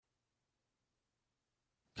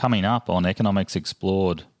coming up on Economics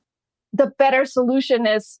Explored? The better solution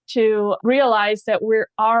is to realize that we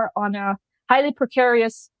are on a highly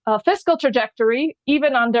precarious fiscal trajectory,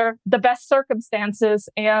 even under the best circumstances.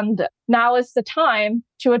 And now is the time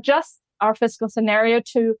to adjust our fiscal scenario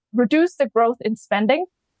to reduce the growth in spending.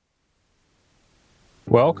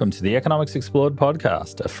 Welcome to the Economics Explored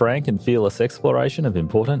podcast, a frank and fearless exploration of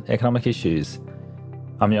important economic issues.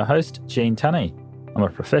 I'm your host, Gene Tunney. I'm a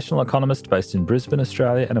professional economist based in Brisbane,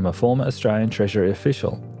 Australia, and I'm a former Australian Treasury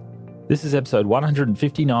official. This is episode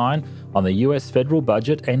 159 on the US federal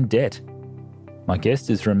budget and debt. My guest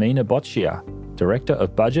is Romina Boccia, Director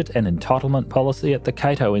of Budget and Entitlement Policy at the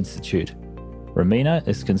Cato Institute. Romina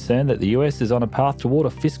is concerned that the US is on a path toward a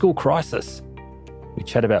fiscal crisis. We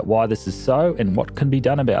chat about why this is so and what can be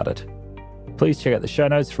done about it. Please check out the show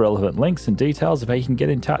notes for relevant links and details of how you can get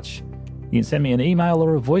in touch. You can send me an email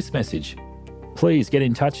or a voice message. Please get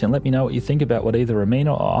in touch and let me know what you think about what either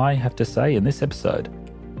Romina or I have to say in this episode.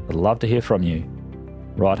 I'd love to hear from you.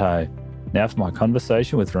 Righto, now for my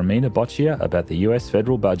conversation with Romina Boccia about the US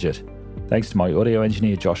federal budget. Thanks to my audio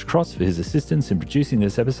engineer Josh Cross for his assistance in producing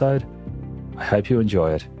this episode. I hope you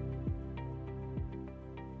enjoy it.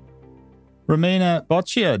 Romina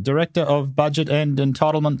Boccia, Director of Budget and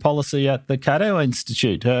Entitlement Policy at the Cato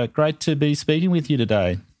Institute. Great to be speaking with you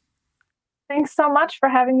today. Thanks so much for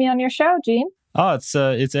having me on your show, Gene. Oh,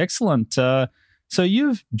 it's excellent. So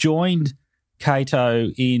you've joined Cato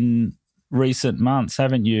in recent months,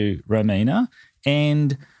 haven't you, Romina?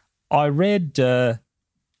 And I read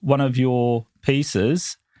one of your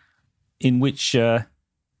pieces in which you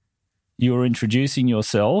were introducing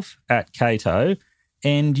yourself at Cato,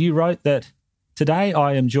 and you wrote that today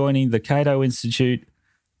I am joining the Cato Institute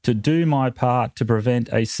to do my part to prevent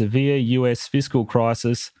a severe US fiscal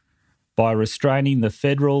crisis by restraining the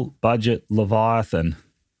federal budget leviathan.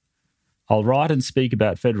 I'll write and speak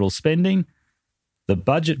about federal spending, the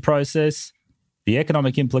budget process, the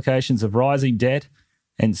economic implications of rising debt,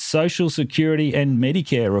 and Social Security and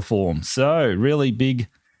Medicare reform. So, really big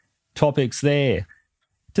topics there.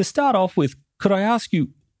 To start off with, could I ask you,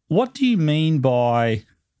 what do you mean by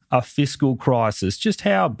a fiscal crisis? Just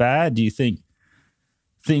how bad do you think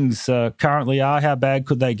things currently are? How bad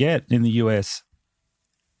could they get in the US?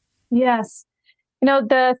 Yes. You know,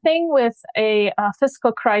 the thing with a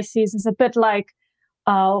fiscal crisis is a bit like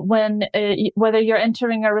when whether you're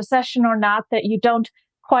entering a recession or not, that you don't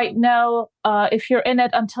quite know if you're in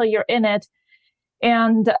it until you're in it.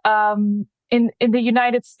 And in the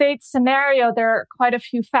United States scenario, there are quite a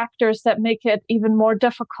few factors that make it even more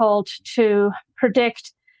difficult to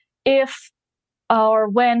predict if or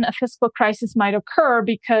when a fiscal crisis might occur,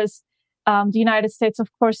 because the United States, of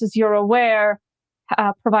course, as you're aware,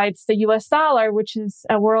 provides the US dollar, which is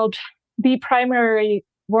the primary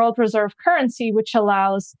world reserve currency, which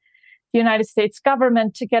allows the United States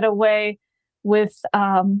government to get away with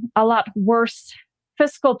a lot worse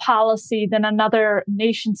fiscal policy than another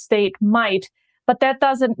nation state might. But that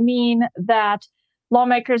doesn't mean that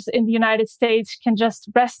lawmakers in the United States can just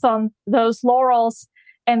rest on those laurels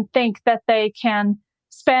and think that they can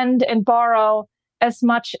spend and borrow as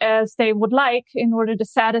much as they would like in order to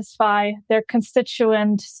satisfy their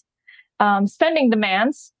constituents' spending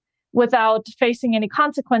demands without facing any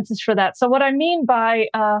consequences for that. So what I mean by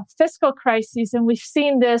fiscal crises, and we've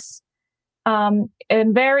seen this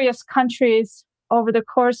in various countries over the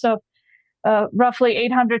course of roughly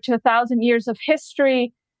 800 to 1,000 years of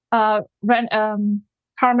history. Kenneth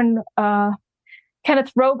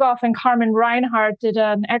Rogoff and Carmen Reinhart did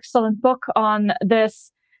an excellent book on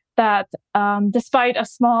this, that despite a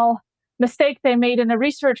small mistake they made in a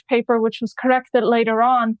research paper, which was corrected later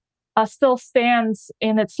on, still stands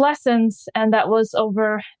in its lessons. And that was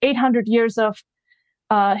over 800 years of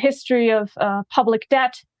history of public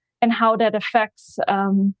debt and how that affects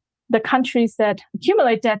the countries that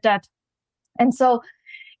accumulate that debt. And so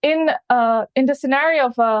in the scenario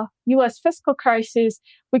of a U.S. fiscal crisis,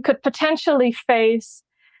 we could potentially face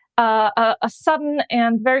a sudden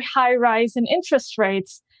and very high rise in interest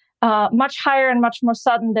rates, much higher and much more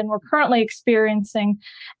sudden than we're currently experiencing.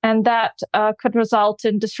 And that could result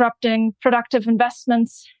in disrupting productive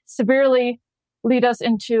investments, severely lead us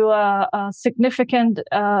into a significant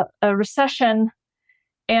recession.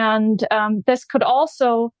 And this could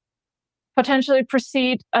also potentially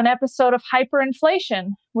precede an episode of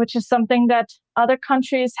hyperinflation, which is something that other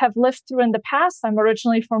countries have lived through in the past. I'm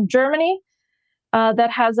originally from Germany,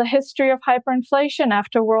 that has a history of hyperinflation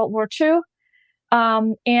after World War II.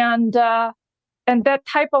 And that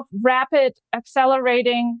type of rapid,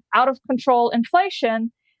 accelerating, out of control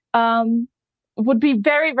inflation would be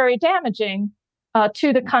very, very damaging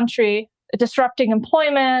to the country disrupting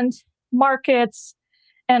employment, markets,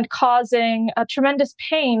 and causing a tremendous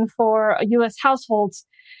pain for U.S. households.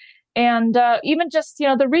 And even just,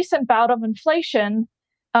 the recent bout of inflation,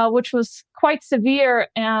 which was quite severe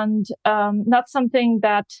and not something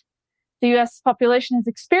that the U.S. population has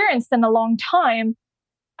experienced in a long time,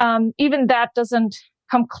 even that doesn't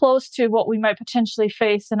come close to what we might potentially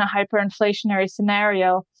face in a hyperinflationary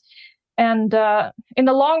scenario. And in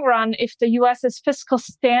the long run, if the U.S.'s fiscal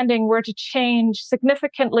standing were to change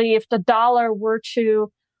significantly, if the dollar were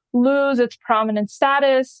to lose its prominent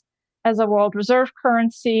status as a world reserve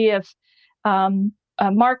currency, if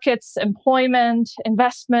markets, employment,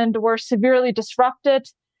 investment were severely disrupted,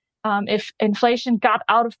 if inflation got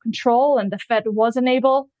out of control and the Fed wasn't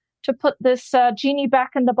able to put this genie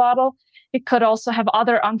back in the bottle, it could also have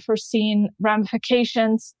other unforeseen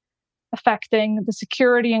ramifications affecting the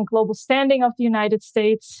security and global standing of the United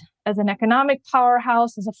States as an economic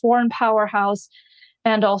powerhouse, as a foreign powerhouse,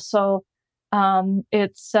 and also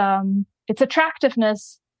its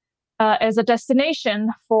attractiveness as a destination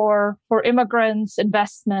for immigrants,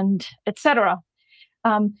 investment, etc.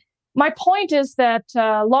 My point is that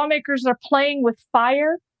lawmakers are playing with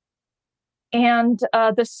fire, and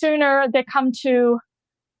the sooner they come to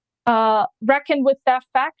reckon with that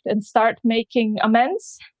fact and start making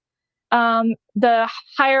amends, the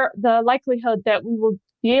higher the likelihood that we will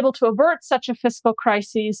be able to avert such a fiscal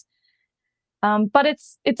crisis. But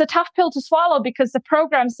it's a tough pill to swallow, because the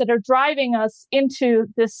programs that are driving us into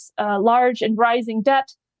this large and rising debt,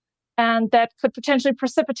 and that could potentially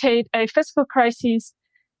precipitate a fiscal crisis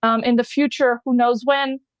in the future, who knows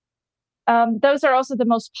when, those are also the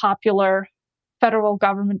most popular federal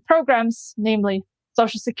government programs, namely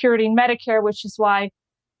Social Security and Medicare, which is why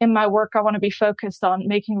in my work I want to be focused on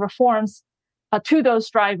making reforms to those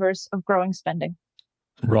drivers of growing spending.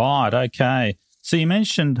 Right, okay. So you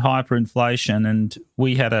mentioned hyperinflation, and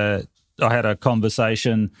I had a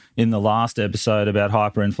conversation in the last episode about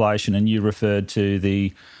hyperinflation, and you referred to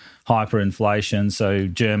the hyperinflation. So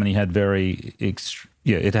Germany had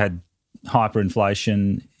it had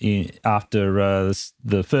hyperinflation after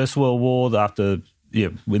the First World War,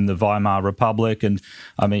 in the Weimar Republic, and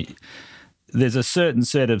I mean, there's a certain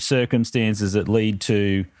set of circumstances that lead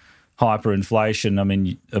to hyperinflation. I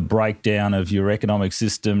mean, a breakdown of your economic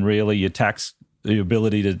system, really, your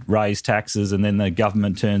ability to raise taxes, and then the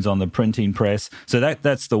government turns on the printing press. So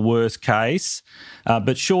that's the worst case.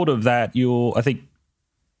 But short of that, you're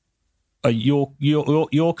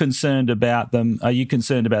concerned about them. Are you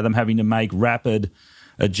concerned about them having to make rapid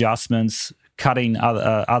adjustments, cutting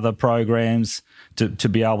other programs to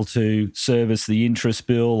be able to service the interest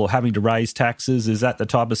bill, or having to raise taxes? Is that the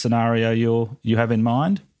type of scenario you have in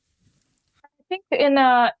mind? I think in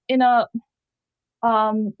a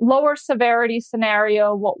lower severity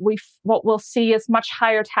scenario, what we'll see is much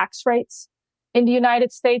higher tax rates in the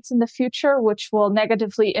United States in the future, which will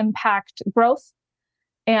negatively impact growth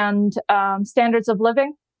and standards of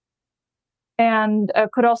living, and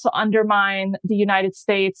could also undermine the United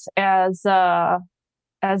States as an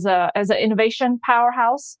innovation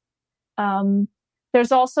powerhouse.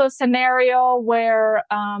 There's also a scenario where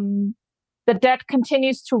the debt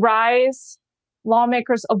continues to rise.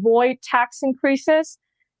 Lawmakers avoid tax increases,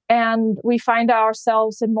 and we find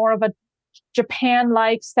ourselves in more of a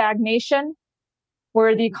Japan-like stagnation,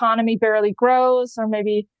 where the economy barely grows, or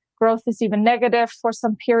maybe growth is even negative for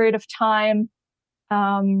some period of time.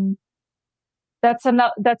 That's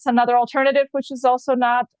another alternative, which is also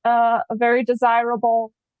not a very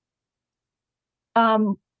desirable.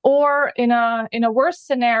 Or in a worse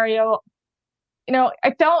scenario,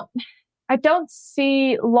 I don't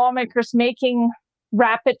see lawmakers making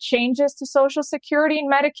rapid changes to Social Security and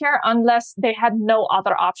Medicare unless they had no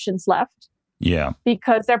other options left. Yeah,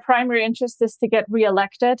 because their primary interest is to get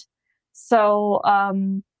reelected. So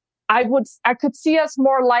I could see us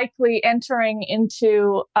more likely entering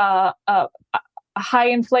into a high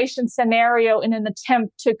inflation scenario in an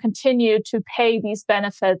attempt to continue to pay these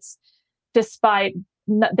benefits, despite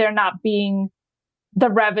there not being the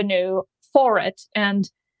revenue for it. And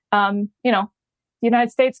the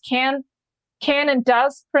United States can and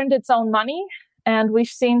does print its own money. And we've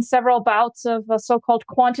seen several bouts of so-called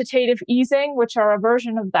quantitative easing, which are a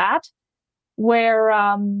version of that, where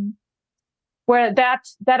that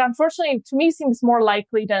unfortunately to me seems more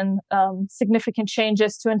likely than significant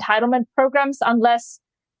changes to entitlement programs, unless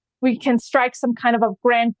we can strike some kind of a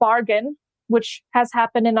grand bargain, which has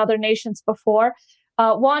happened in other nations before.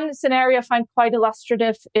 One scenario I find quite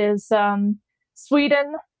illustrative is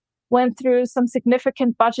Sweden went through some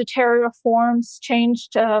significant budgetary reforms,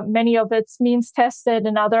 changed many of its means tested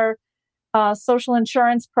and other social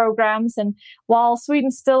insurance programs. And while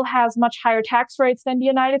Sweden still has much higher tax rates than the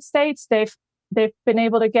United States, they've been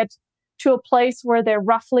able to get to a place where they're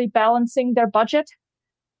roughly balancing their budget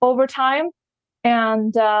over time.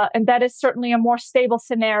 And that is certainly a more stable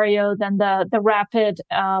scenario than the rapid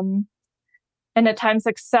and at times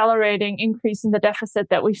accelerating increase in the deficit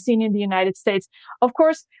that we've seen in the United States. Of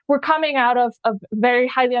course, we're coming out of a very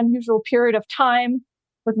highly unusual period of time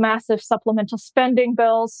with massive supplemental spending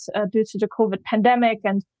bills due to the COVID pandemic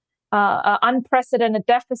and unprecedented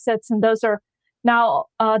deficits. And those are now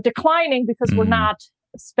declining because we're not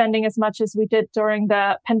spending as much as we did during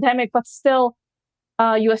the pandemic, but still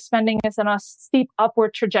U.S. spending is on a steep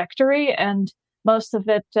upward trajectory, and most of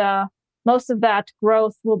that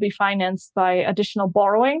growth will be financed by additional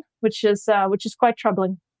borrowing, which is quite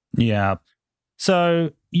troubling. Yeah.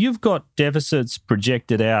 So you've got deficits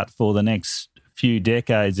projected out for the next few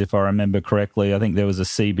decades, if I remember correctly. I think there was a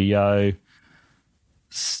CBO,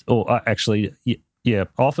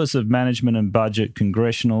 Office of Management and Budget,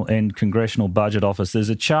 Congressional Budget Office. There's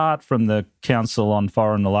a chart from the Council on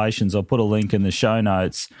Foreign Relations. I'll put a link in the show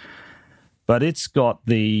notes. But it's got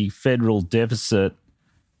the federal deficit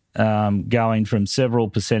going from several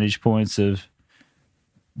percentage points of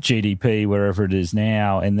GDP, wherever it is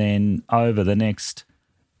now, and then over the next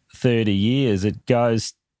 30 years, it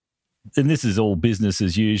goes, and this is all business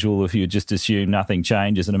as usual if you just assume nothing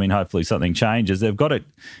changes, and I mean, hopefully something changes. They've got it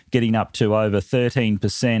getting up to over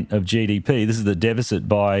 13% of GDP. This is the deficit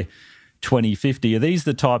by 2050. Are these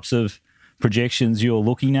the types of projections you're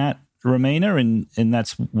looking at, Romina, and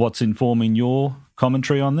that's what's informing your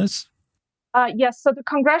commentary on this? Yes. So the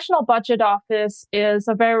Congressional Budget Office is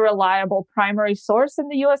a very reliable primary source in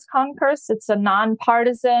the U.S. Congress. It's a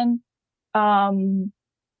nonpartisan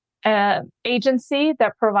agency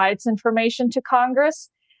that provides information to Congress.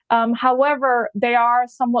 However, they are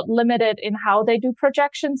somewhat limited in how they do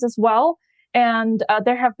projections as well. And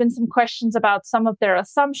there have been some questions about some of their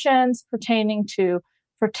assumptions pertaining to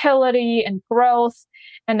fertility and growth,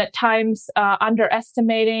 and at times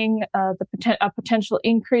underestimating a potential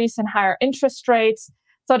increase in higher interest rates.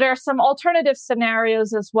 So there are some alternative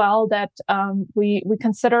scenarios as well that we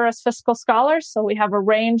consider as fiscal scholars. So we have a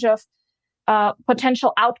range of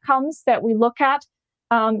potential outcomes that we look at.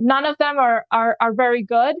 None of them are very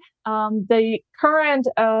good. The current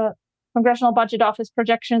Congressional Budget Office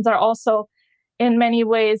projections are also in many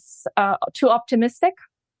ways too optimistic,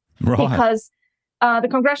 right? Because the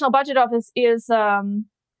Congressional Budget Office is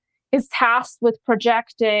tasked with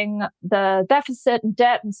projecting the deficit,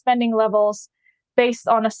 debt, and spending levels based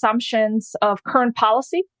on assumptions of current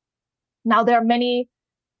policy. Now, there are many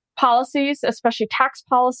policies, especially tax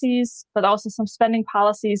policies, but also some spending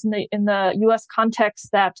policies in the U.S. context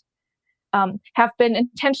that have been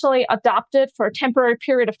intentionally adopted for a temporary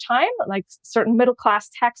period of time, like certain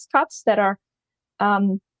middle-class tax cuts that are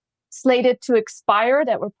slated to expire,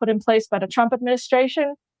 that were put in place by the Trump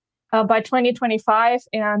administration by 2025.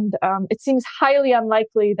 And it seems highly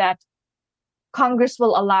unlikely that Congress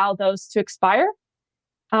will allow those to expire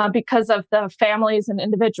because of the families and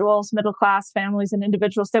individuals, middle-class families and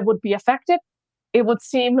individuals that would be affected. It would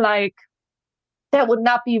seem like that would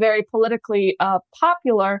not be very politically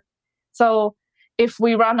popular. So if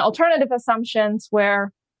we run alternative assumptions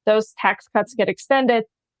where those tax cuts get extended,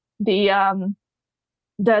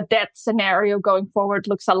 the debt scenario going forward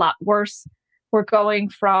looks a lot worse. We're going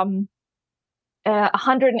from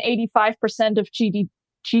 185% of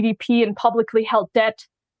GDP in publicly held debt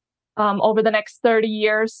over the next 30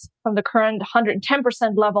 years from the current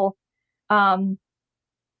 110% level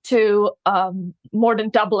to more than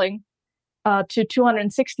doubling to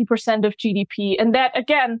 260% of GDP. And that,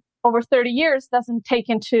 again, over 30 years doesn't take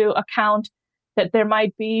into account that there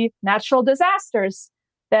might be natural disasters,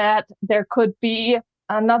 that there could be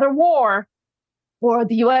another war, or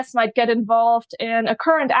the U.S. might get involved in a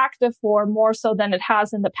current active war more so than it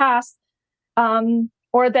has in the past,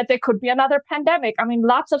 or that there could be another pandemic. I mean,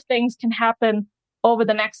 lots of things can happen over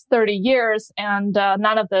the next 30 years, and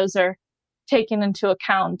none of those are taken into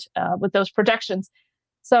account with those projections.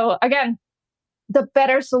 So again, the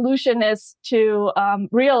better solution is to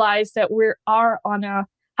realize that we are on a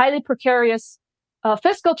highly precarious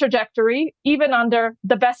fiscal trajectory, even under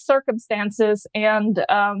the best circumstances. And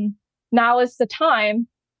now is the time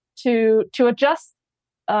to adjust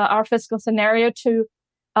our fiscal scenario to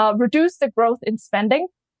reduce the growth in spending.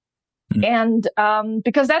 And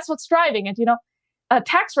because that's what's driving it.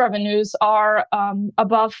 Tax revenues are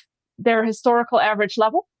above their historical average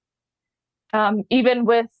level, even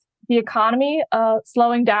with the economy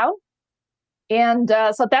slowing down. And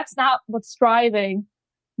so that's not what's driving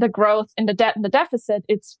the growth in the debt and the deficit.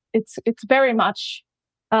 It's very much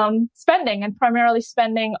spending, and primarily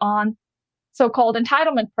spending on so-called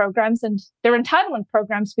entitlement programs. And they're entitlement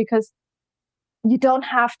programs because you don't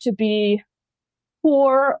have to be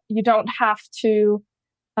poor. You don't have to,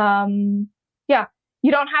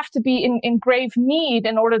 you don't have to be in grave need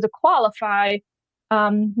in order to qualify.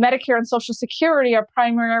 Medicare and Social Security are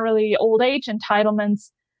primarily old age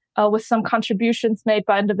entitlements with some contributions made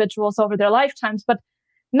by individuals over their lifetimes, but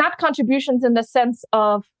not contributions in the sense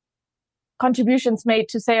of contributions made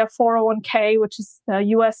to, say, a 401k, which is a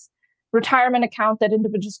U.S. retirement account that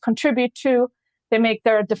individuals contribute to. They make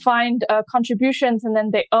their defined contributions, and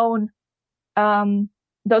then they own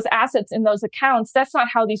those assets in those accounts. That's not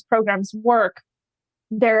how these programs work.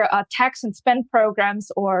 They're tax and spend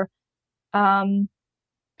programs, or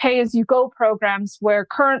pay-as-you-go programs where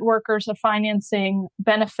current workers are financing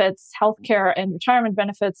benefits, healthcare and retirement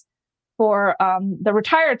benefits for the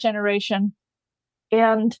retired generation.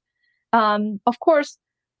 And of course,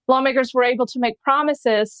 lawmakers were able to make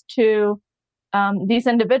promises to these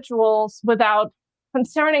individuals without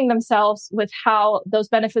concerning themselves with how those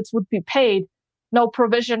benefits would be paid. No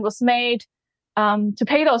provision was made to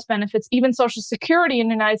pay those benefits. Even Social Security in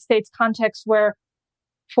the United States context, where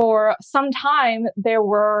for some time there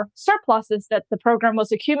were surpluses that the program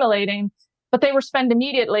was accumulating, but they were spent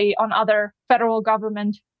immediately on other federal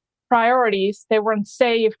government priorities. They weren't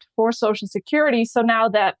saved for Social Security. So now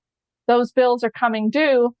that those bills are coming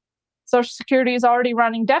due, Social Security is already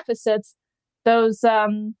running deficits. Those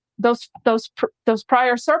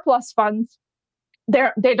prior surplus funds,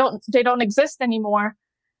 they don't exist anymore.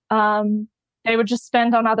 They were just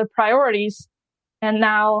spent on other priorities. And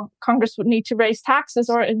now Congress would need to raise taxes,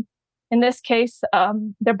 or in this case,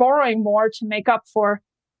 they're borrowing more to make up for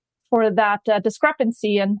that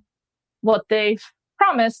discrepancy in what they've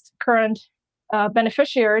promised current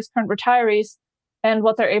beneficiaries, current retirees, and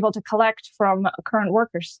what they're able to collect from current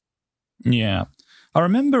workers. Yeah. I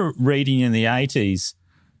remember reading in the 80s,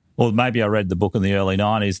 or maybe I read the book in the early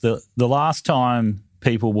 90s, the last time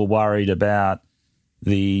people were worried about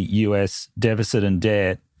the US deficit and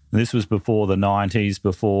debt, and this was before the 90s,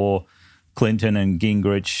 before Clinton and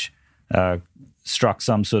Gingrich struck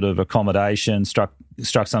some sort of accommodation, struck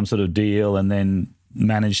some sort of deal, and then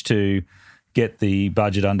managed to get the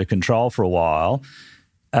budget under control for a while.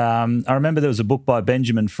 I remember there was a book by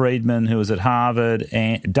Benjamin Friedman, who was at Harvard,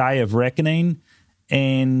 Day of Reckoning,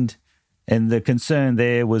 and the concern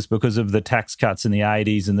there was because of the tax cuts in the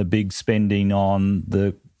 80s and the big spending on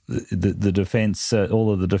the defence,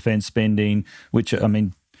 all of the defence spending, which, I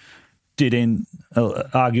mean,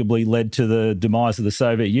 arguably led to the demise of the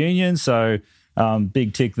Soviet Union. So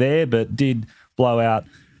big tick there, but did blow out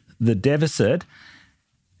the deficit.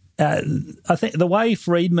 I think the way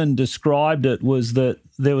Friedman described it was that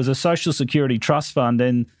there was a Social Security trust fund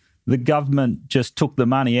and the government just took the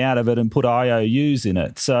money out of it and put IOUs in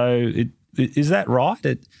it. So is that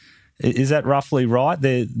right? Is that roughly right?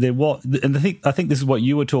 There was, and I think this is what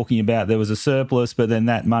you were talking about. There was a surplus, but then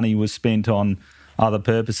that money was spent on other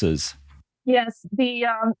purposes. Yes,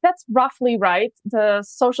 that's roughly right. The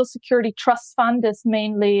Social Security Trust Fund is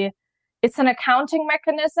mainly, it's an accounting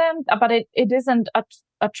mechanism, but it isn't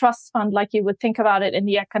a trust fund like you would think about it in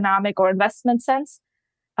the economic or investment sense,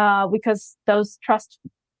 because those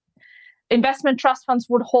investment trust funds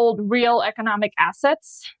would hold real economic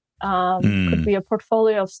assets. Could be a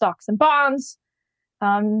portfolio of stocks and bonds,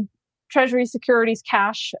 treasury securities,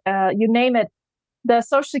 cash, you name it. The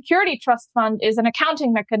Social Security Trust Fund is an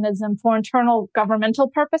accounting mechanism for internal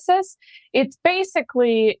governmental purposes. It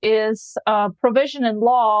basically is a provision in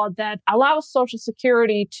law that allows Social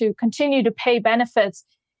Security to continue to pay benefits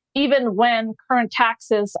even when current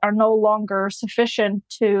taxes are no longer sufficient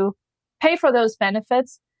to pay for those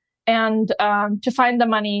benefits, and to find the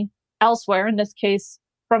money elsewhere, in this case,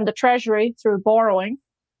 from the Treasury through borrowing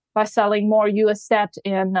by selling more U.S. debt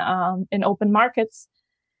in open markets.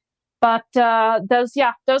 But those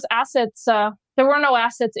assets, there were no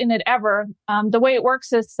assets in it ever. The way it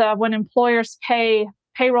works is when employers pay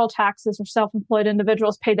payroll taxes, or self-employed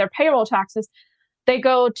individuals pay their payroll taxes, they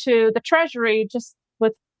go to the Treasury just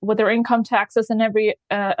with their income taxes and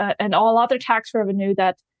and all other tax revenue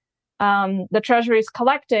that the Treasury is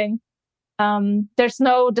collecting. There's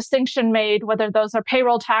no distinction made whether those are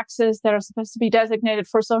payroll taxes that are supposed to be designated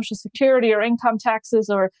for Social Security, or income taxes,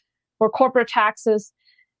 or corporate taxes.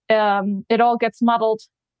 It all gets muddled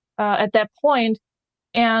at that point,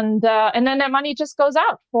 and then that money just goes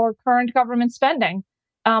out for current government spending.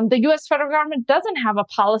 The U.S. federal government doesn't have a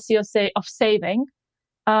policy of saving,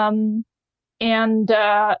 and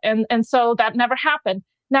so that never happened.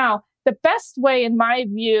 Now, the best way, in my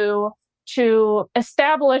view, to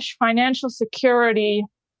establish financial security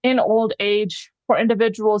in old age for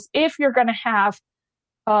individuals, if you're going to have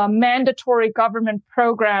a mandatory government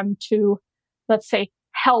program to, let's say,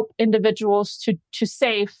 help individuals to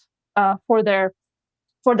save for their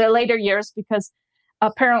later years, because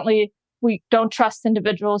apparently we don't trust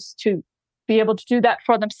individuals to be able to do that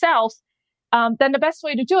for themselves, then the best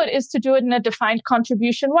way to do it is to do it in a defined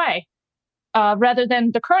contribution way, rather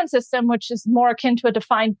than the current system, which is more akin to a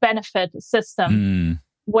defined benefit system,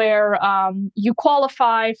 where you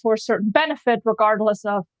qualify for a certain benefit regardless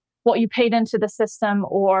of what you paid into the system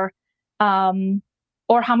or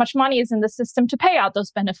how much money is in the system to pay out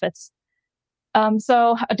those benefits.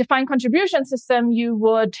 So a defined contribution system, you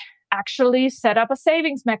would actually set up a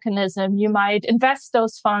savings mechanism. You might invest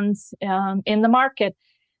those funds in the market.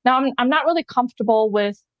 Now, I'm not really comfortable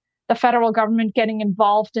with the federal government getting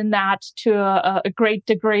involved in that to a great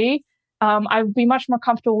degree. I would be much more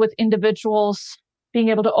comfortable with individuals being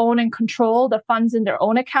able to own and control the funds in their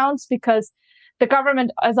own accounts, because the government,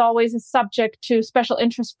 as always, is subject to special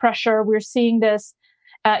interest pressure. We're seeing this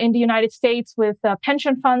in the United States with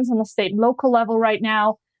pension funds on the state and local level right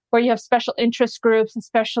now, where you have special interest groups,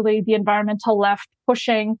 especially the environmental left,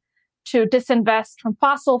 pushing to disinvest from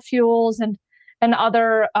fossil fuels and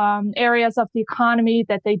other areas of the economy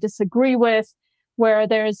that they disagree with, where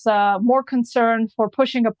there's more concern for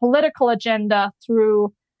pushing a political agenda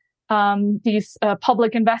through these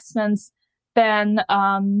public investments than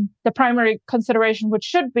the primary consideration, which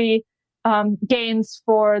should be gains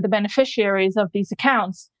for the beneficiaries of these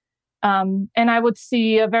accounts. And I would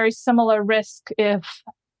see a very similar risk if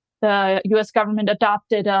the U.S. government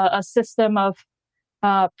adopted a system of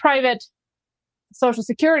private Social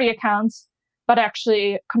Security accounts, but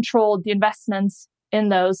actually controlled the investments in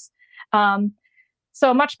those.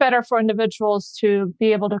 So much better for individuals to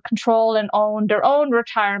be able to control and own their own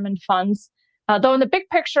retirement funds. Though in the big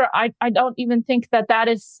picture, I don't even think that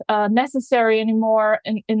is necessary anymore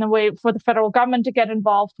in a way for the federal government to get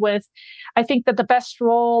involved with. I think that the best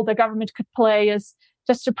role the government could play is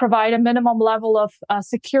just to provide a minimum level of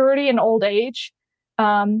security in old age,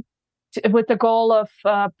 with the goal of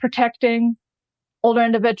protecting older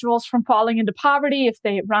individuals from falling into poverty if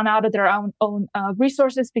they run out of their own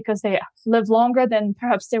resources because they live longer than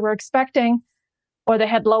perhaps they were expecting, or they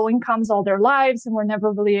had low incomes all their lives and were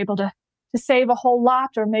never really able to save a whole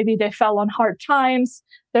lot, or maybe they fell on hard times,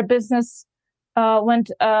 their business went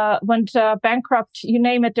bankrupt, you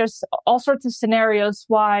name it. There's all sorts of scenarios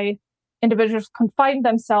why individuals can find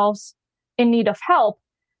themselves in need of help.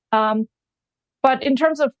 But in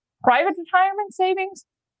terms of private retirement savings,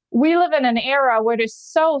 we live in an era where it is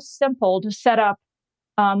so simple to set up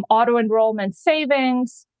auto-enrollment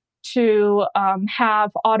savings, to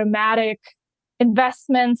have automatic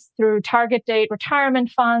investments through target date retirement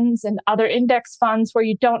funds and other index funds, where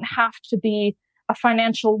you don't have to be a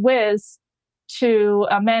financial whiz to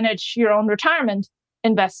manage your own retirement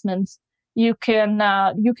investments. You can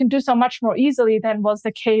do so much more easily than was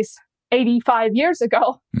the case 85 years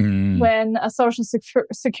ago when Social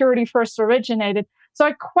Security first originated. So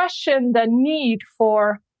I question the need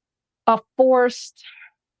for a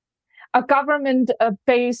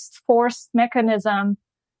government-based forced mechanism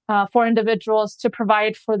for individuals to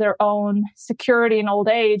provide for their own security in old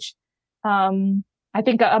age. I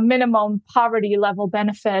think a minimum poverty level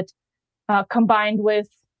benefit combined with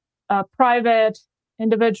private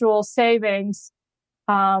individual savings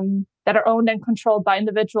that are owned and controlled by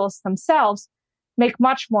individuals themselves make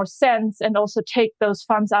much more sense, and also take those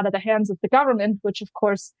funds out of the hands of the government, which of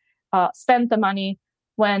course spent the money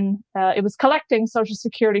when it was collecting Social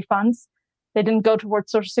Security funds. They didn't go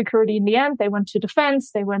towards Social Security in the end. They went to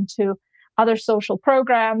defense. They went to other social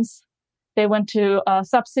programs. They went to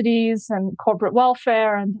subsidies and corporate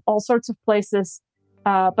welfare and all sorts of places,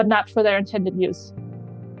 but not for their intended use.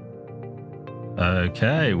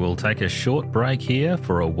 Okay, we'll take a short break here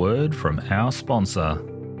for a word from our sponsor.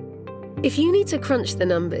 If you need to crunch the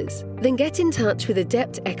numbers, then get in touch with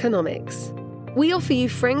Adept Economics. We offer you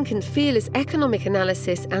frank and fearless economic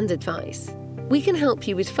analysis and advice. We can help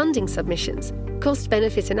you with funding submissions,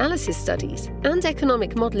 cost-benefit analysis studies, and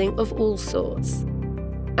economic modelling of all sorts.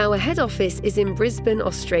 Our head office is in Brisbane,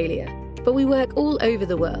 Australia, but we work all over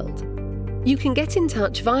the world. You can get in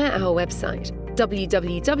touch via our website,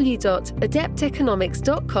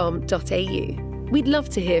 www.adepteconomics.com.au. We'd love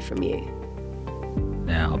to hear from you.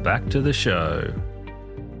 Now back to the show.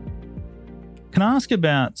 Can I ask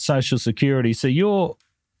about Social Security? So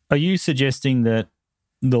are you suggesting that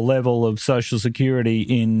the level of Social Security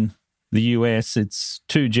in the US, it's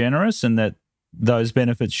too generous and that those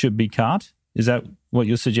benefits should be cut? Is that what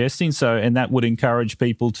you're suggesting? So, and that would encourage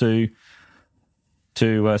people to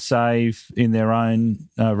save in their own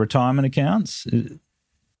retirement accounts?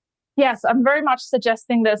 Yes, I'm very much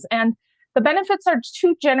suggesting this. And the benefits are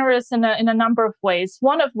too generous in a number of ways,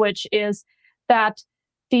 one of which is that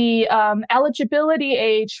the eligibility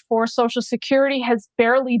age for Social Security has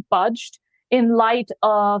barely budged in light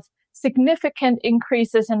of significant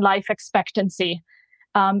increases in life expectancy.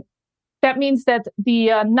 That means that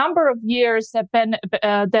the number of years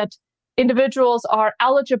that individuals are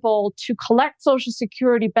eligible to collect Social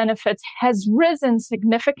Security benefits has risen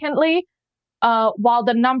significantly, while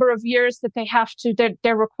the number of years that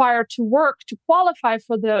they're required to work to qualify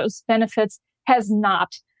for those benefits has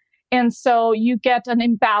not. And so you get an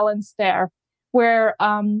imbalance there, where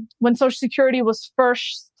when Social Security was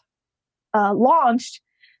first launched,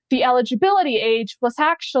 the eligibility age was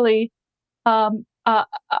actually above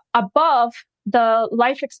the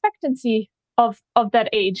life expectancy of that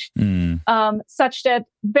age, such that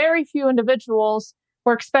very few individuals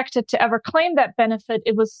were expected to ever claim that benefit.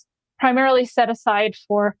 It was primarily set aside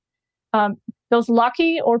for those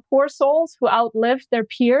lucky or poor souls who outlived their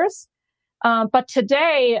peers. But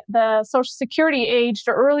today, the Social Security age,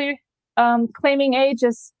 the early claiming age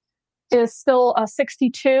is still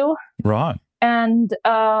 62. Right. And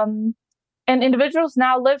individuals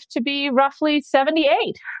now live to be roughly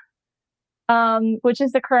 78, which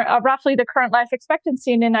is roughly the current life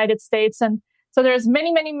expectancy in the United States. And so there's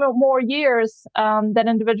many, many more years that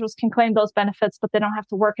individuals can claim those benefits, but they don't have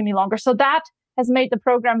to work any longer. So that has made the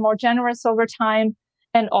program more generous over time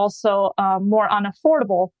and also more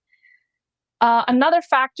unaffordable. Another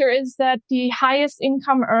factor is that the highest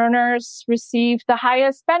income earners receive the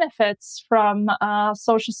highest benefits from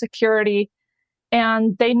Social Security,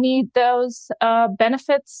 and they need those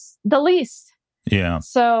benefits the least. Yeah.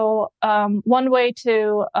 So one way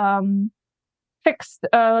to fix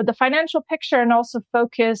the financial picture and also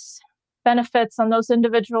focus benefits on those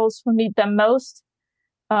individuals who need them most,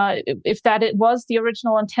 if that it was the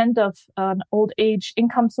original intent of an old age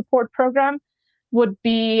income support program, would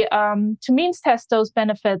be to means test those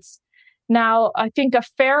benefits. Now, I think a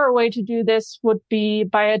fairer way to do this would be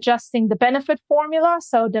by adjusting the benefit formula.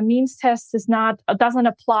 So the means test doesn't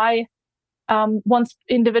apply once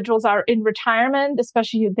individuals are in retirement,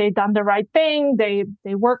 especially if they've done the right thing. They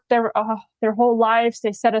work their whole lives.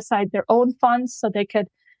 They set aside their own funds so they could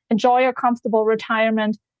enjoy a comfortable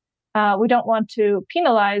retirement. We don't want to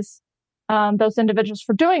penalize those individuals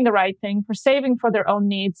for doing the right thing, for saving for their own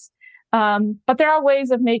needs. But there are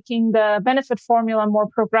ways of making the benefit formula more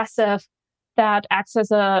progressive that acts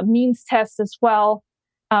as a means test as well,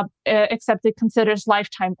 except it considers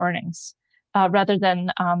lifetime earnings rather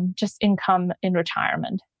than just income in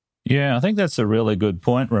retirement. Yeah, I think that's a really good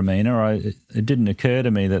point, Romina. It didn't occur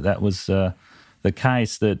to me that was the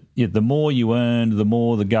case, that the more you earn, the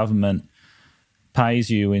more the government pays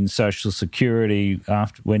you in Social Security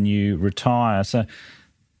when you retire. So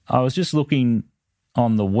I was just looking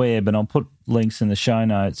on the web, and I'll put links in the show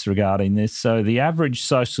notes regarding this. So the average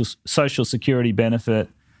Social Security benefit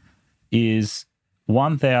is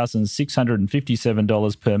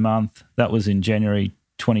 $1,657 per month. That was in January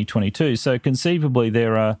 2022. So conceivably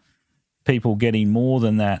there are people getting more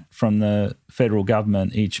than that from the federal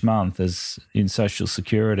government each month as in Social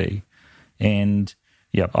Security. And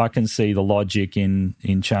I can see the logic in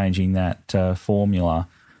changing that formula.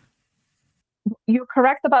 You're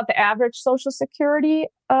correct about the average Social Security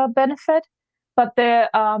benefit, but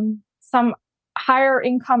some higher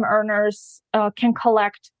income earners can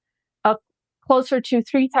collect closer to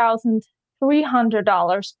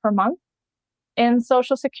 $3,300 per month in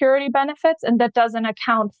Social Security benefits, and that doesn't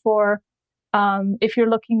account for, if you're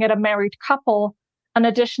looking at a married couple, an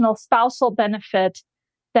additional spousal benefit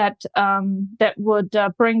that would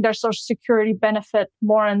bring their Social Security benefit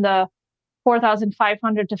more in the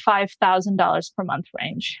 $4,500 to $5,000 per month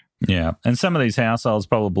range. Yeah, and some of these households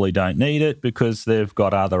probably don't need it because they've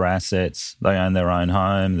got other assets. They own their own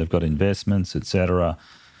home, they've got investments, etc.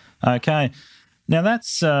 Okay, now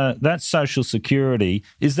that's Social Security.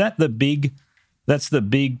 Is that the big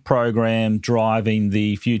program driving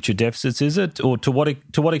the future deficits? Is it, or to what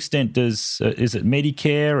extent is it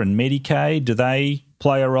Medicare and Medicaid? Do they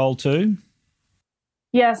play a role too?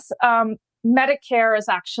 Yes. Medicare is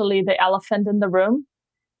actually the elephant in the room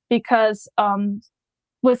because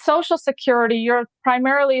with Social Security, you're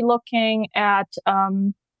primarily looking at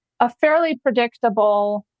a fairly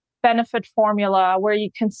predictable benefit formula where you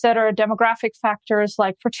consider demographic factors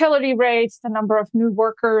like fertility rates, the number of new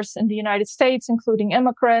workers in the United States, including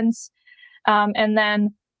immigrants, and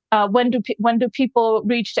then when do people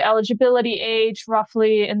reach the eligibility age,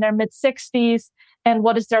 roughly in their mid-60s, and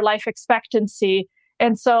what is their life expectancy.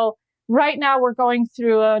 And so right now we're going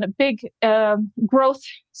through a big growth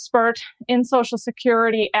spurt in Social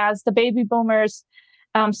Security as the baby boomers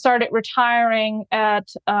started retiring at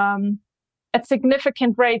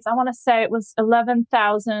significant rates. I want to say it was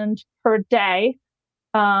 11,000 per day,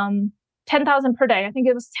 10,000 per day. I think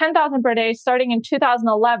it was 10,000 per day starting in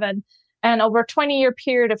 2011. And over a 20-year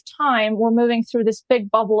period of time, we're moving through this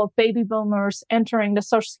big bubble of baby boomers entering the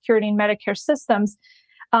Social Security and Medicare systems.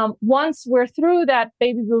 Once we're through that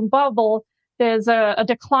baby boom bubble, there's a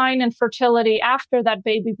decline in fertility after that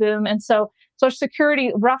baby boom. And so Social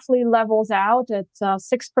Security roughly levels out at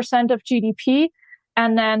 6% of GDP,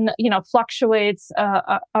 and then fluctuates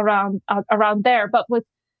around there. But with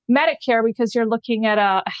Medicare, because you're looking at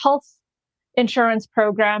a health insurance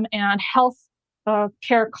program and health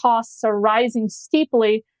care costs are rising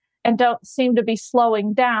steeply and don't seem to be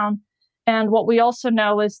slowing down. And what we also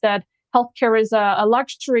know is that healthcare is a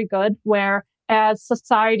luxury good where as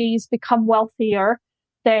societies become wealthier,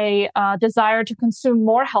 they desire to consume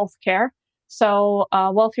more healthcare. So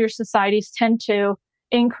wealthier societies tend to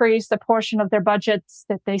increase the portion of their budgets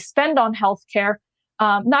that they spend on healthcare,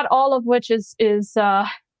 not all of which is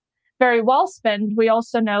very well spent. We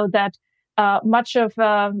also know that much of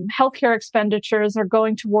healthcare expenditures are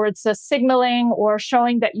going towards signaling or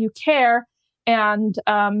showing that you care and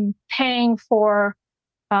paying for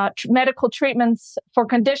medical treatments for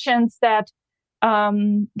conditions that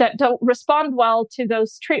don't respond well to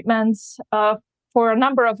those treatments for a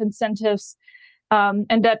number of incentives,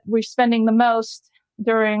 and that we're spending the most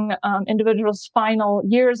during individuals' final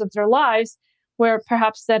years of their lives, where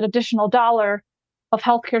perhaps that additional dollar of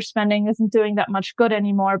healthcare spending isn't doing that much good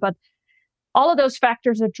anymore. But all of those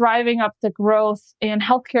factors are driving up the growth in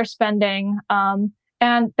healthcare spending,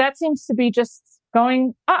 and that seems to be just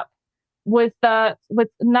going up with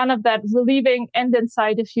none of that relieving end in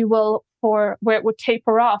sight, if you will, for where it would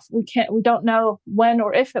taper off. We don't know when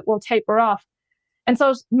or if it will taper off. And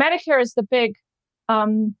so Medicare is the big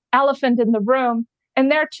elephant in the room. And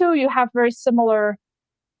there too, you have very similar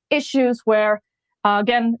issues where,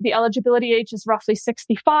 again, the eligibility age is roughly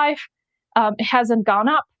 65. It hasn't gone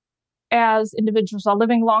up as individuals are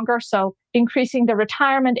living longer. So increasing the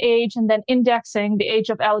retirement age and then indexing the age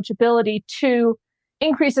of eligibility to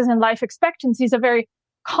increases in life expectancy is a very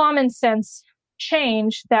common sense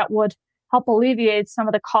change that would help alleviate some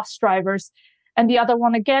of the cost drivers. And the other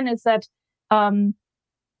one, again, is that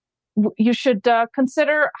you should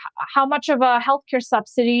consider how much of a healthcare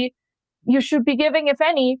subsidy you should be giving, if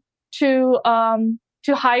any, to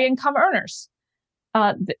high-income earners.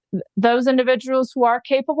 Those individuals who are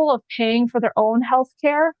capable of paying for their own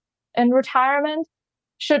healthcare in retirement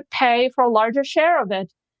should pay for a larger share of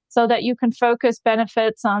it, so that you can focus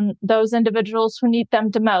benefits on those individuals who need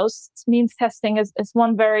them the most. Means testing is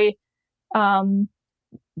one very,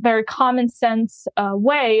 very common sense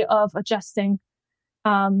way of adjusting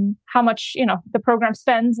how much the program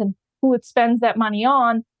spends and who it spends that money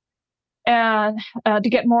on, and to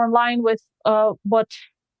get more in line with what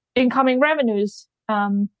incoming revenues,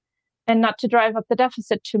 and not to drive up the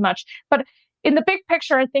deficit too much. But in the big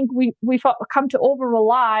picture, I think we've come to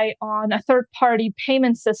over-rely on a third-party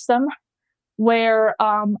payment system where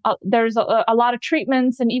there's a lot of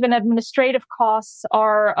treatments and even administrative costs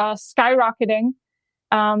are skyrocketing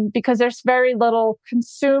because there's very little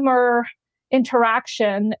consumer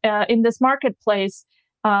interaction in this marketplace.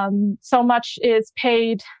 So much is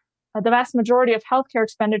paid. The vast majority of healthcare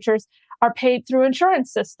expenditures are paid through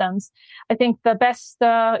insurance systems. I think the best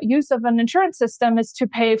use of an insurance system is to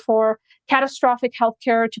pay for catastrophic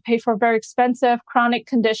healthcare, to pay for very expensive chronic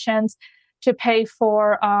conditions, to pay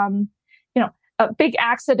for big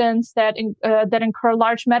accidents that incur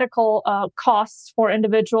large medical costs for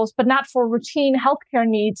individuals, but not for routine healthcare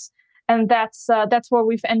needs. And that's where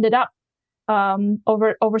we've ended up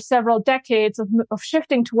over several decades of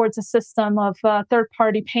shifting towards a system of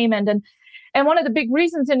third-party payment. And one of the big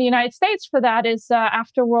reasons in the United States for that is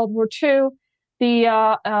after World War II,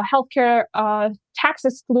 the healthcare tax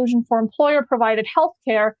exclusion for employer-provided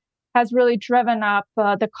healthcare has really driven up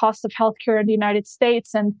the cost of healthcare in the United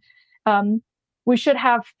States. And we should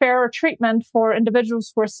have fairer treatment for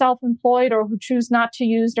individuals who are self-employed or who choose not to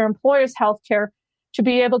use their employer's healthcare to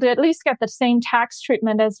be able to at least get the same tax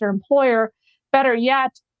treatment as their employer. Better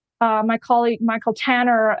yet, my colleague Michael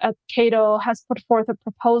Tanner at Cato has put forth a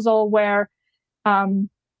proposal where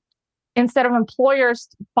instead of employers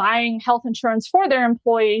buying health insurance for their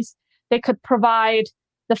employees, they could provide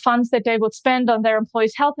the funds that they would spend on their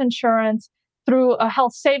employees' health insurance through a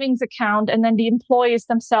health savings account, and then the employees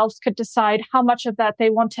themselves could decide how much of that they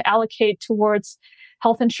want to allocate towards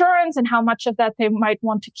health insurance and how much of that they might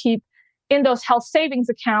want to keep in those health savings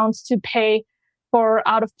accounts to pay for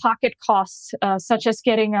out-of-pocket costs, such as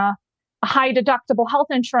getting a high deductible health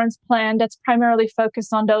insurance plan that's primarily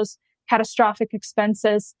focused on those catastrophic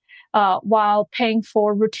expenses, while paying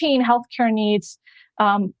for routine healthcare needs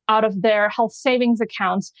out of their health savings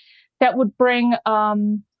accounts. That would bring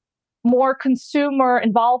more consumer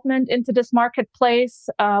involvement into this marketplace,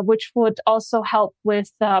 which would also help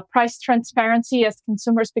with price transparency as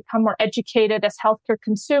consumers become more educated as healthcare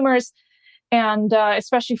consumers, and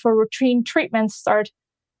especially for routine treatments, start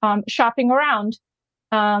shopping around.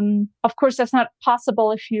 Of course, that's not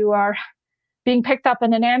possible if you are being picked up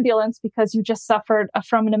in an ambulance because you just suffered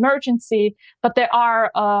from an emergency. But there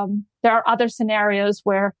are other scenarios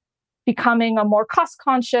where becoming a more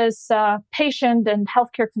cost-conscious patient and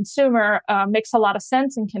healthcare consumer makes a lot of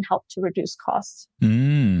sense and can help to reduce costs.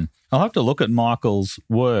 I'll have to look at Michael's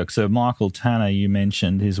work. So Michael Tanner, you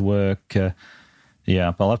mentioned his work.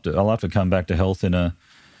 I'll have to come back to health in a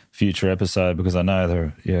future episode because I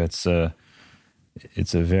know it's a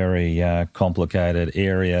very complicated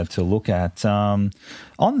area to look at. On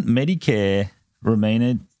Medicare,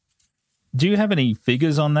 Romina, do you have any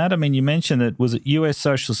figures on that? I mean, you mentioned that was it U.S.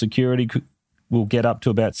 Social Security will get up to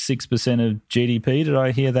about 6% of GDP. Did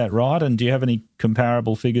I hear that right? And do you have any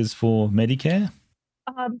comparable figures for Medicare?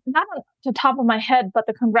 Not on the top of my head, but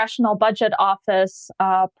the Congressional Budget Office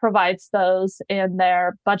provides those in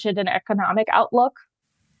their Budget and Economic Outlook.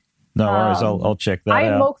 No worries, I'll check that out.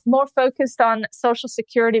 I'm more focused on Social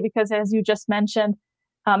Security because, as you just mentioned,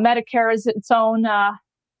 Medicare is its own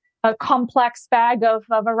a complex bag of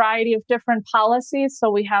a variety of different policies.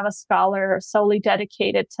 So we have a scholar solely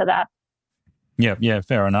dedicated to that. Yeah,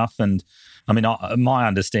 fair enough. And I mean, my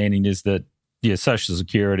understanding is that Social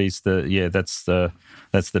Security's that's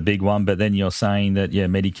the big one. But then you're saying that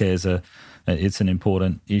Medicare's it's an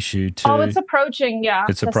important issue too. Oh, it's approaching. Yeah,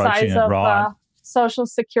 it's approaching it, right? Social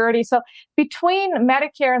Security. So between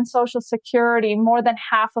Medicare and Social Security, more than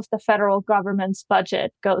half of the federal government's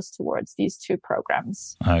budget goes towards these two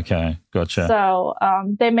programs. Okay, gotcha. So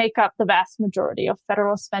they make up the vast majority of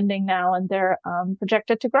federal spending now, and they're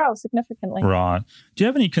projected to grow significantly. Right. Do you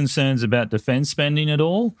have any concerns about defense spending at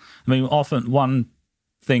all? I mean, often one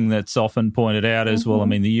thing that's often pointed out is, well, I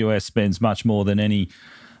mean, the US spends much more than any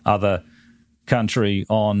other country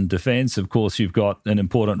on defense. Of course, you've got an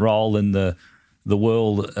important role in the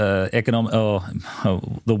world economic,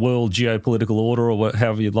 the world geopolitical order, or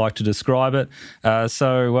however you'd like to describe it.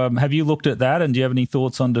 So have you looked at that, and do you have any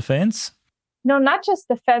thoughts on defense? No, not just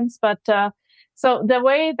defense, but so the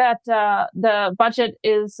way that the budget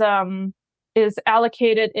is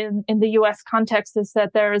allocated in the U.S. context is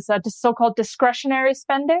that there is a so-called discretionary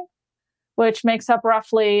spending, which makes up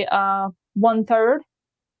roughly 1/3,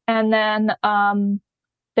 and then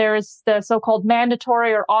there's the so-called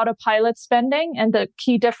mandatory or autopilot spending. And the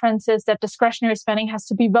key difference is that discretionary spending has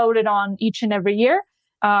to be voted on each and every year.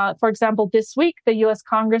 For example, this week, the U.S.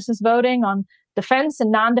 Congress is voting on defense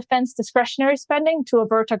and non-defense discretionary spending to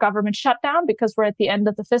avert a government shutdown because we're at the end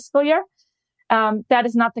of the fiscal year. That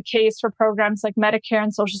is not the case for programs like Medicare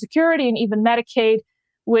and Social Security and even Medicaid,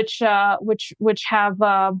 which have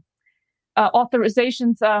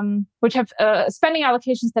authorizations, which have spending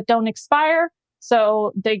allocations that don't expire.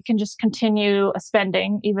 So they can just continue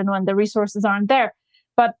spending even when the resources aren't there.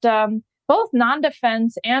 But both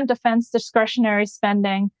non-defense and defense discretionary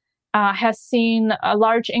spending has seen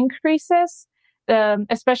large increases,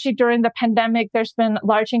 especially during the pandemic. There's been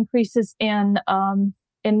large increases in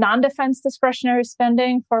non-defense discretionary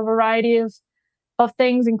spending for a variety of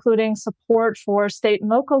things, including support for state and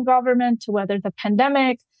local government to weather the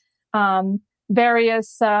pandemic,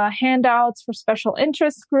 various handouts for special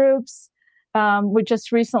interest groups. We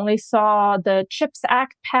just recently saw the CHIPS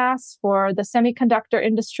Act pass for the semiconductor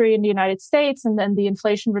industry in the United States, and then the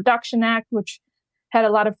Inflation Reduction Act, which had a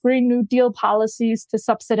lot of Green New Deal policies to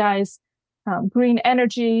subsidize green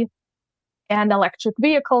energy and electric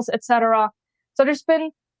vehicles, et cetera. So there's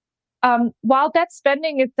been, while that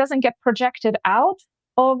spending, it doesn't get projected out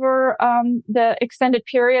over the extended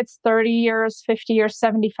periods, 30 years, 50 years,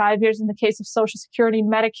 75 years in the case of Social Security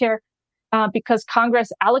and Medicare, because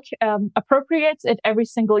Congress appropriates it every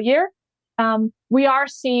single year. We are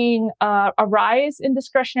seeing a rise in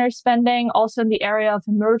discretionary spending, also in the area of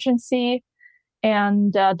emergency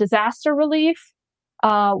and disaster relief,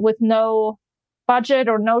 with no budget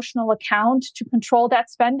or notional account to control that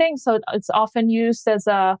spending. So it's often used as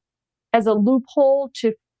a loophole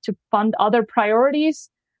to fund other priorities.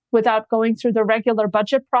 without going through the regular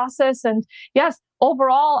budget process. And yes,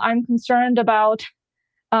 overall, I'm concerned about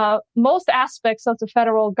most aspects of the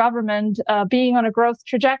federal government being on a growth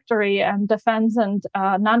trajectory, and defense and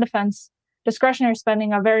non-defense discretionary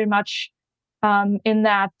spending are very much in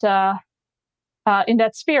that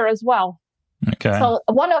sphere as well. Okay. So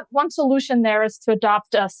one solution there is to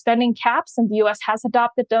adopt spending caps, and the U.S. has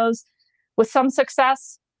adopted those with some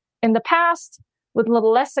success in the past, with a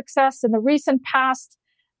little less success in the recent past.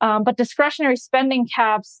 But discretionary spending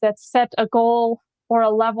caps that set a goal or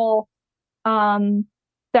a level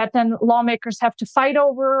that then lawmakers have to fight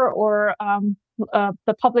over, or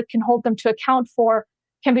the public can hold them to account for,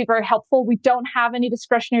 can be very helpful. We don't have any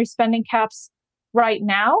discretionary spending caps right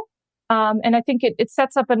now. And I think it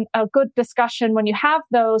sets up a good discussion when you have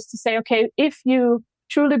those to say, okay, if you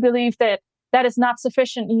truly believe that that is not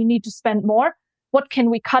sufficient and you need to spend more, what can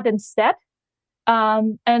we cut instead?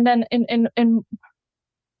 And then in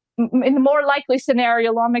the more likely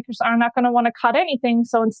scenario, lawmakers are not going to want to cut anything.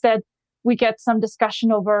 So instead, we get some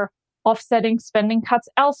discussion over offsetting spending cuts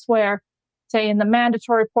elsewhere, say in the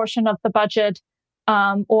mandatory portion of the budget,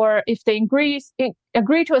 or if they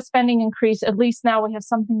agree to a spending increase, at least now we have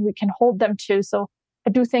something we can hold them to. So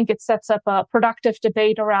I do think it sets up a productive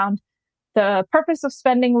debate around the purpose of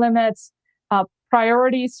spending limits,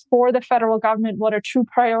 priorities for the federal government, what are true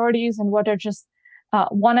priorities and what are just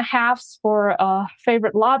one-and-a-halves for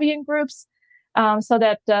favorite lobbying groups, so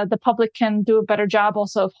that the public can do a better job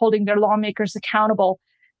also of holding their lawmakers accountable.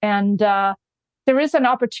 And there is an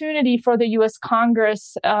opportunity for the U.S.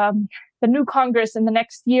 Congress, the new Congress in the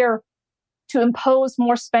next year, to impose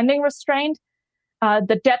more spending restraint.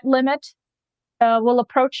 The debt limit will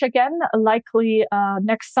approach again, likely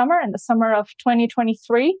next summer, in the summer of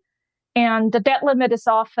 2023. And the debt limit is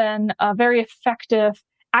often a very effective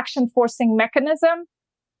action-forcing mechanism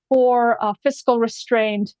for fiscal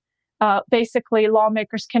restraint. Basically,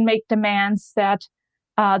 lawmakers can make demands that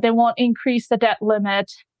they won't increase the debt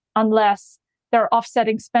limit unless there are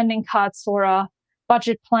offsetting spending cuts or a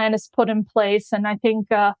budget plan is put in place. And I think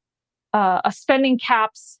a spending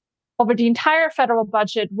caps over the entire federal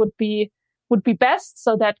budget would be best,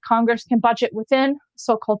 so that Congress can budget within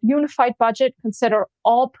so-called unified budget, consider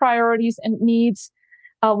all priorities and needs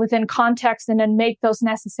within context, and then make those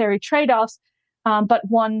necessary trade-offs. But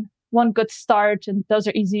one good start, and those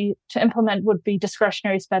are easy to implement, would be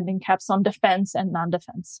discretionary spending caps on defense and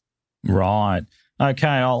non-defense. Right. Okay,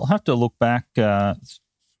 I'll have to look back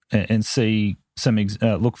and see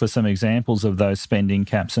look for some examples of those spending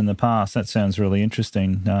caps in the past. That sounds really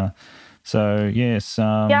interesting. So yes.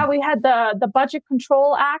 Yeah, we had the Budget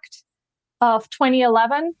Control Act of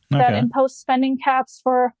 2011 that imposed spending caps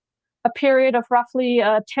for a period of roughly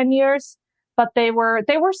 10 years, but they were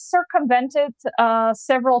circumvented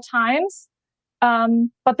several times.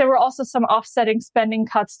 But there were also some offsetting spending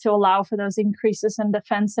cuts to allow for those increases in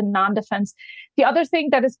defense and non-defense. The other thing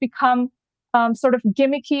that has become sort of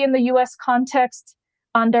gimmicky in the U.S. context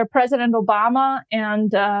under President Obama,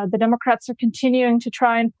 and the Democrats are continuing to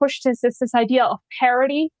try and push this, is this idea of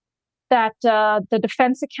parity, that the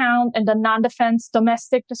defense account and the non-defense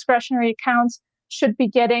domestic discretionary accounts should be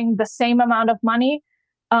getting the same amount of money,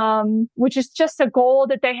 which is just a goal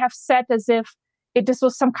that they have set as if this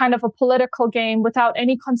was some kind of a political game without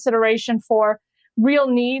any consideration for real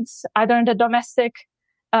needs, either in the domestic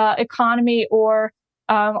economy or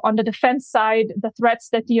on the defense side, the threats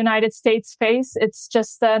that the United States face. It's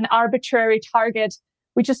just an arbitrary target.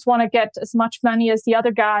 We just want to get as much money as the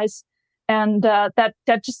other guys. And that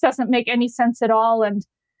just doesn't make any sense at all. And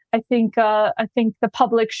I think the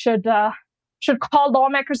public should call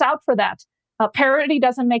lawmakers out for that. Parity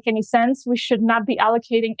doesn't make any sense. We should not be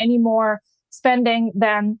allocating any more spending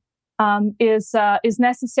than is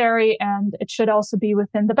necessary, and it should also be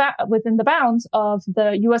within the bounds of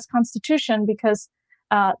the U.S. Constitution, because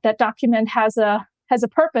that document has a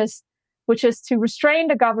purpose, which is to restrain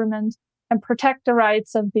the government and protect the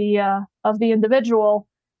rights of the individual.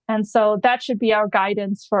 And so that should be our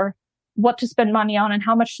guidance for what to spend money on and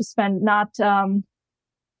how much to spend, not some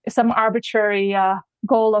arbitrary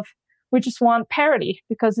goal of we just want parity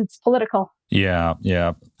because it's political. Yeah.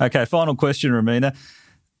 Okay, final question, Romina.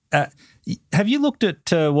 Have you looked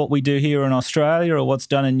at what we do here in Australia or what's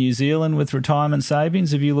done in New Zealand with retirement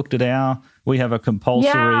savings? Have you looked at we have a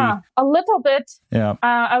compulsory... Yeah, a little bit. Yeah.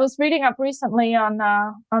 I was reading up recently on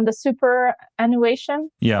the superannuation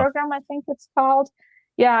program, I think it's called.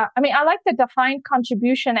 Yeah, I mean, I like the defined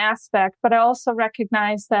contribution aspect, but I also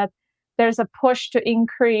recognize that there's a push to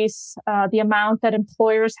increase the amount that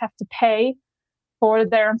employers have to pay for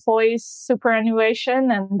their employees'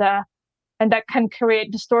 superannuation, and that can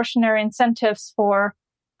create distortionary incentives for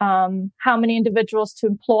how many individuals to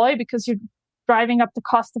employ, because you're driving up the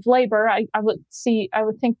cost of labor. I would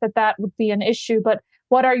think that would be an issue. But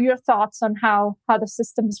what are your thoughts on how the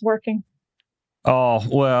system is working? Oh,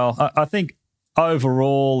 well, I think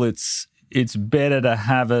overall it's better to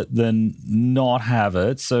have it than not have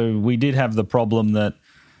it. So we did have the problem that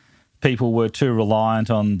people were too reliant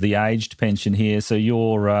on the aged pension here. So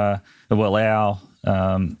our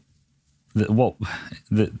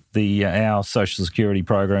Social Security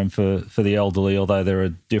program for the elderly, although there are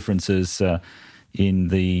differences in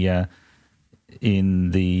the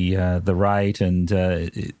rate, and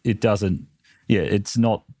it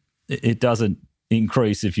doesn't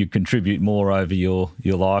increase if you contribute more over your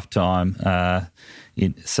lifetime.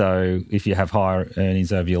 So if you have higher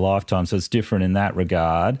earnings over your lifetime, so it's different in that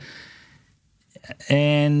regard.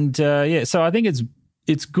 And so I think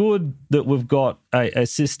it's good that we've got a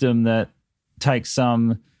system that takes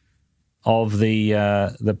some of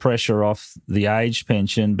the pressure off the age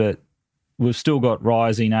pension, but we've still got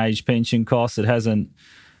rising age pension costs. It hasn't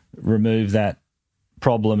removed that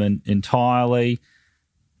problem entirely.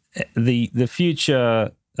 The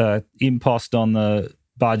future impost on the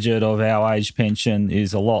budget of our age pension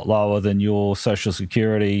is a lot lower than your Social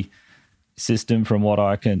Security system, from what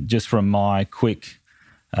I can, just from my quick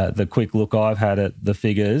look I've had at the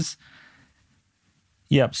figures.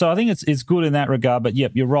 Yep. So I think it's good in that regard. But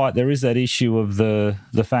yep, you're right. There is that issue of the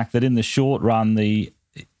fact that in the short run,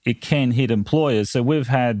 it can hit employers. So we've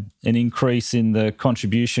had an increase in the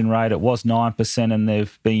contribution rate. It was 9%, and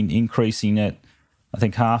they've been increasing it, I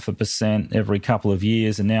think, 0.5% every couple of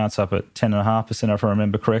years, and now it's up at 10.5%, if I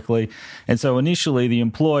remember correctly. And so initially, the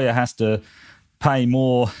employer has to pay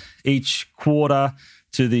more each quarter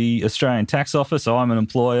to the Australian Tax Office. So I'm an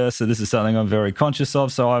employer, so this is something I'm very conscious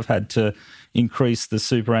of. So I've had to increase the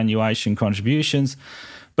superannuation contributions.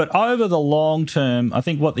 But over the long term, I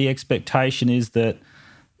think what the expectation is that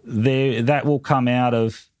that will come out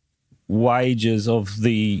of wages of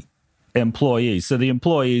the employees. So the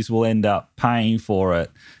employees will end up paying for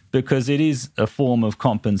it because it is a form of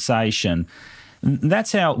compensation.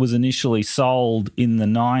 That's how it was initially sold in the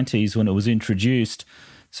 90s when it was introduced.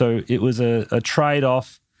 So it was a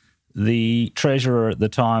trade-off. The treasurer at the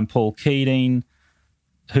time, Paul Keating,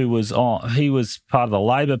 he was part of the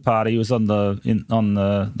Labor Party. He was on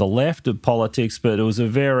the left of politics, but it was a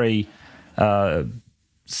very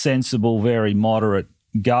sensible, very moderate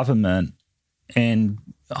government, and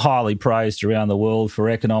highly praised around the world for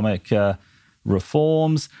economic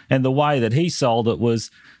reforms. And the way that he sold it was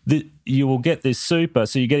that you will get this super,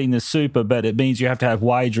 so you're getting this super, but it means you have to have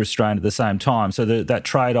wage restraint at the same time. So that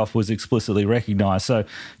trade-off was explicitly recognised. So,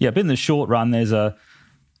 yeah, in the short run,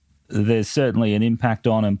 there's certainly an impact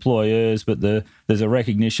on employers, but there's a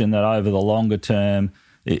recognition that over the longer term,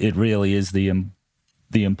 it really is the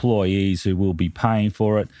employees who will be paying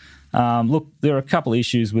for it. Look, there are a couple of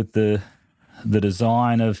issues with the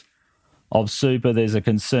design of super. There's a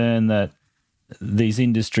concern that these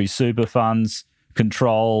industry super funds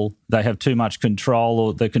they have too much control,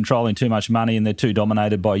 or they're controlling too much money, and they're too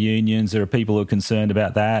dominated by unions. There are people who are concerned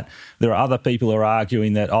about that. There are other people who are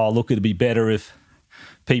arguing that, it'd be better if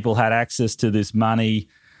people had access to this money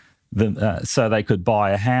so they could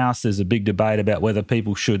buy a house. There's a big debate about whether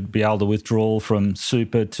people should be able to withdraw from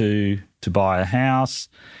super to buy a house.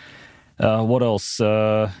 What else?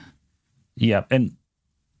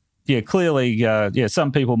 Clearly,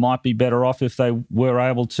 some people might be better off if they were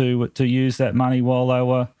able to use that money while they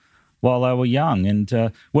were young.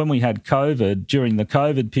 And when we had COVID, during the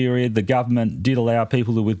COVID period, the government did allow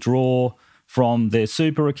people to withdraw from their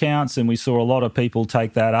super accounts, and we saw a lot of people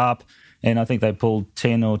take that up. And I think they pulled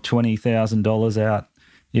 $10,000 or $20,000 out,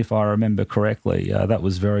 if I remember correctly. That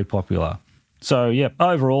was very popular. So,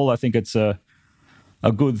 overall, I think it's a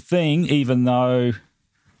good thing, even though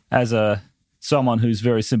as someone who's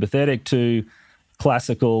very sympathetic to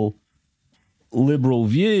classical liberal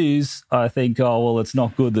views, I think, it's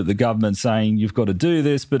not good that the government's saying you've got to do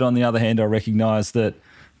this. But on the other hand, I recognise that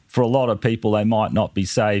for a lot of people, they might not be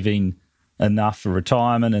saving enough for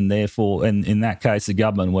retirement, and therefore, in that case, the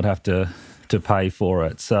government would have to pay for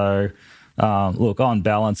it. So, look, on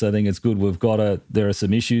balance, I think it's good we've got it. There are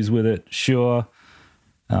some issues with it, sure.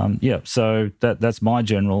 So that's my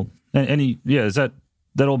general. Does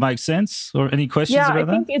that all make sense? Or any questions about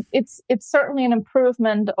that? Yeah, I think it's certainly an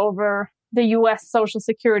improvement over the U.S. Social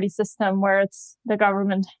Security system, where it's the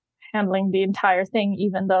government handling the entire thing,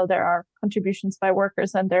 even though there are contributions by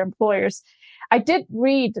workers and their employers. I did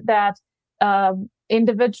read that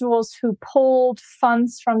individuals who pulled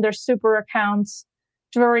funds from their super accounts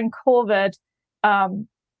during COVID, on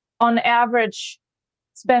average,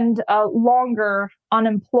 spend longer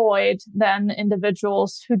unemployed than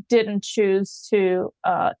individuals who didn't choose to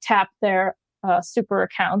tap their super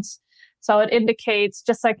accounts. So it indicates,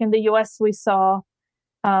 just like in the US, we saw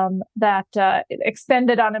that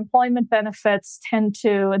extended unemployment benefits tend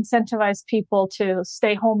to incentivize people to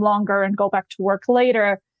stay home longer and go back to work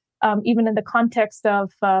later. Even in the context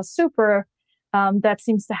of super, that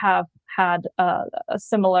seems to have had a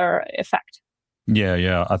similar effect.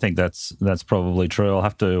 Yeah, I think that's probably true. I'll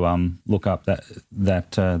have to look up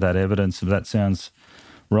that evidence. That sounds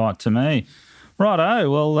right to me.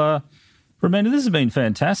 Righto. Well, Romina, this has been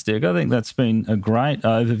fantastic. I think that's been a great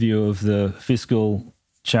overview of the fiscal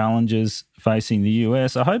challenges facing the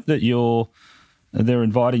US. I hope that they're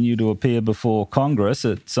inviting you to appear before Congress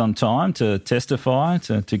at some time to testify,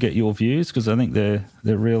 to get your views, because I think they're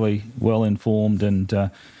really well informed and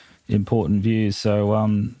important views.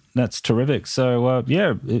 So that's terrific. So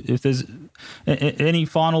if there's any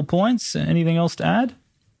final points, anything else to add?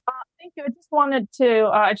 Thank you. I just wanted to,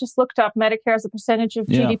 I just looked up Medicare as a percentage of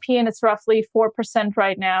GDP, and it's roughly 4%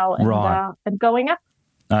 right now, and going up.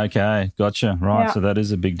 Okay, gotcha. Right, yeah. So that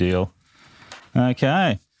is a big deal.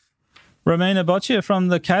 Okay. Romina Boccia from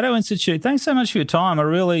the Cato Institute, thanks so much for your time. I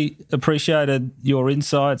really appreciated your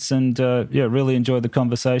insights and, really enjoyed the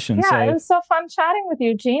conversation. Yeah, it was so fun chatting with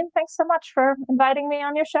you, Gene. Thanks so much for inviting me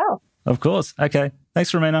on your show. Of course. Okay.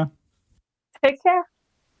 Thanks, Romina. Take care.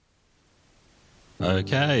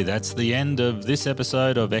 Okay, that's the end of this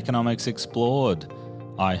episode of Economics Explored.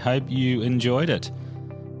 I hope you enjoyed it.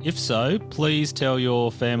 If so, please tell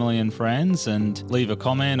your family and friends and leave a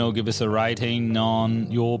comment or give us a rating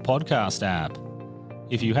on your podcast app.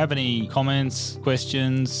 If you have any comments,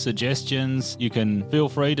 questions, suggestions, you can feel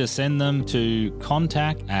free to send them to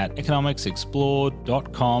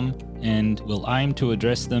contact@economicsexplored.com and we'll aim to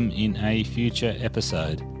address them in a future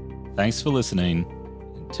episode. Thanks for listening.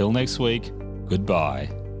 Until next week,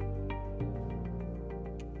 goodbye.